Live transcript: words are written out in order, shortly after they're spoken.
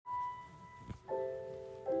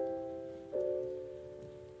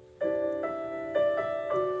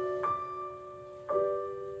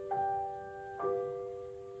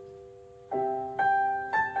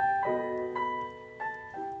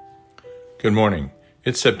Good morning.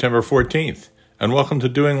 It's September 14th, and welcome to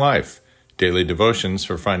Doing Life, daily devotions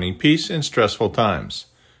for finding peace in stressful times.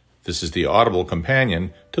 This is the audible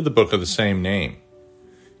companion to the book of the same name.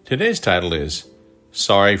 Today's title is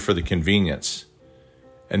Sorry for the Convenience,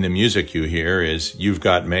 and the music you hear is You've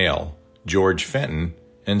Got Mail, George Fenton,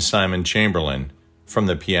 and Simon Chamberlain from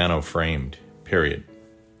the piano framed, period.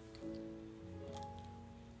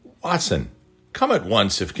 Watson, come at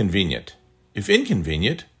once if convenient. If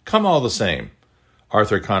inconvenient, come all the same.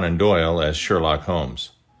 Arthur Conan Doyle as Sherlock Holmes.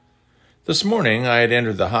 This morning I had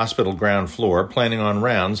entered the hospital ground floor planning on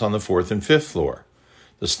rounds on the 4th and 5th floor.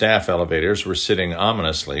 The staff elevators were sitting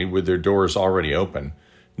ominously with their doors already open,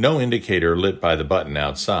 no indicator lit by the button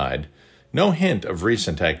outside, no hint of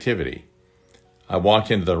recent activity. I walked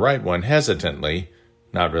into the right one hesitantly,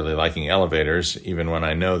 not really liking elevators even when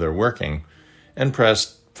I know they're working, and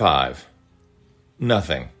pressed 5.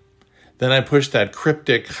 Nothing. Then I pushed that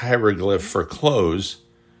cryptic hieroglyph for close.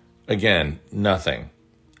 Again, nothing.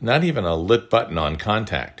 Not even a lit button on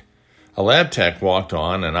contact. A lab tech walked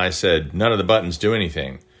on and I said, "None of the buttons do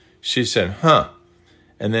anything." She said, "Huh,"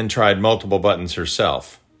 and then tried multiple buttons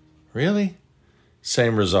herself. Really?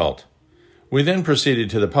 Same result. We then proceeded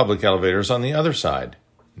to the public elevators on the other side.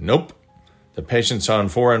 Nope. The patients on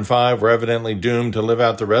 4 and 5 were evidently doomed to live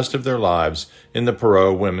out the rest of their lives in the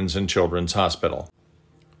Perot Women's and Children's Hospital.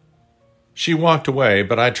 She walked away,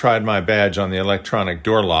 but I tried my badge on the electronic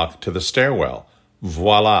door lock to the stairwell.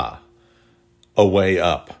 Voila! A way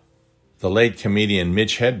up. The late comedian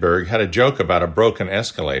Mitch Hedberg had a joke about a broken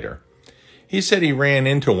escalator. He said he ran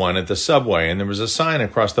into one at the subway and there was a sign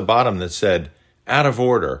across the bottom that said, "Out of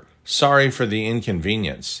order. Sorry for the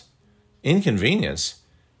inconvenience." Inconvenience?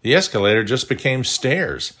 The escalator just became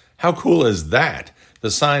stairs. How cool is that? The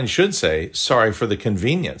sign should say, "Sorry for the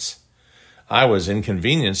convenience." I was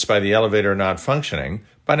inconvenienced by the elevator not functioning,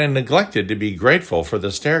 but I neglected to be grateful for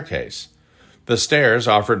the staircase. The stairs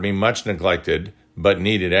offered me much neglected but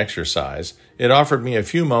needed exercise. It offered me a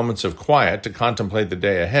few moments of quiet to contemplate the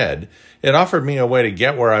day ahead. It offered me a way to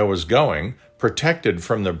get where I was going, protected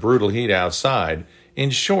from the brutal heat outside. In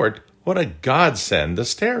short, what a godsend the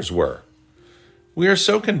stairs were. We are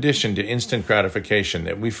so conditioned to instant gratification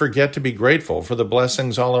that we forget to be grateful for the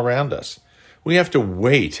blessings all around us. We have to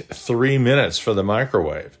wait 3 minutes for the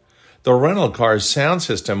microwave. The rental car's sound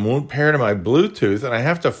system won't pair to my Bluetooth, and I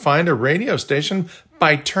have to find a radio station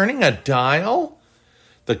by turning a dial?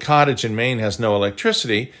 The cottage in Maine has no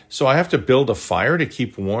electricity, so I have to build a fire to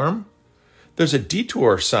keep warm? There's a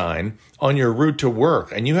detour sign on your route to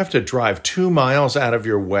work, and you have to drive 2 miles out of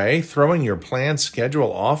your way, throwing your planned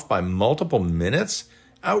schedule off by multiple minutes?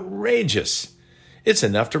 Outrageous! It's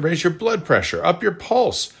enough to raise your blood pressure, up your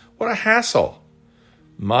pulse. What a hassle!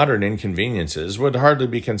 Modern inconveniences would hardly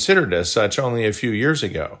be considered as such only a few years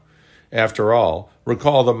ago. After all,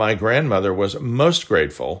 recall that my grandmother was most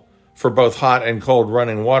grateful for both hot and cold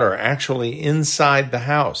running water actually inside the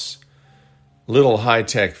house. Little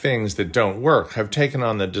high-tech things that don't work have taken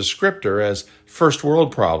on the descriptor as first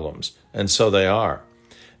world problems, and so they are.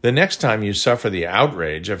 The next time you suffer the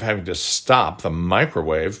outrage of having to stop the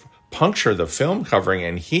microwave, puncture the film covering,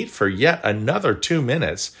 and heat for yet another 2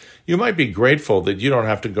 minutes, you might be grateful that you don't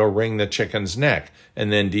have to go wring the chicken's neck and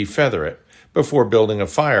then defeather it before building a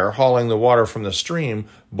fire, hauling the water from the stream,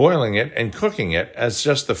 boiling it, and cooking it as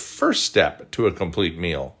just the first step to a complete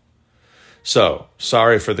meal. So,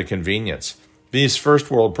 sorry for the convenience. These first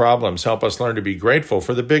world problems help us learn to be grateful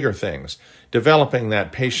for the bigger things, developing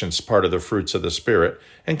that patience part of the fruits of the Spirit,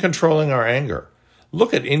 and controlling our anger.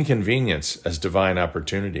 Look at inconvenience as divine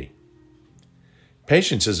opportunity.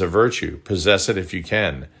 Patience is a virtue. Possess it if you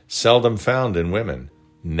can. Seldom found in women,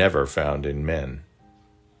 never found in men.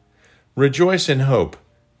 Rejoice in hope.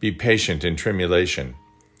 Be patient in tribulation.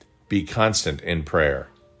 Be constant in prayer.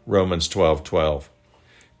 Romans 12:12.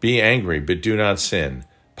 Be angry, but do not sin.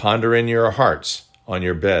 Ponder in your hearts, on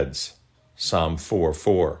your beds. Psalm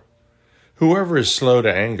 4:4. Whoever is slow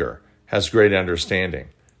to anger has great understanding,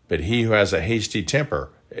 but he who has a hasty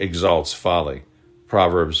temper exalts folly.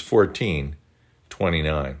 Proverbs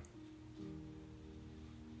 14:29.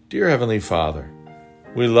 Dear Heavenly Father,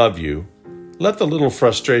 we love you. Let the little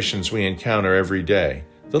frustrations we encounter every day,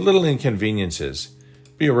 the little inconveniences,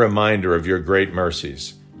 be a reminder of your great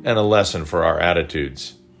mercies and a lesson for our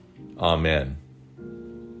attitudes. Amen.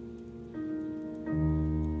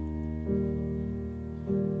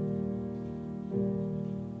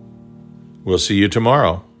 We'll see you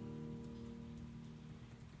tomorrow.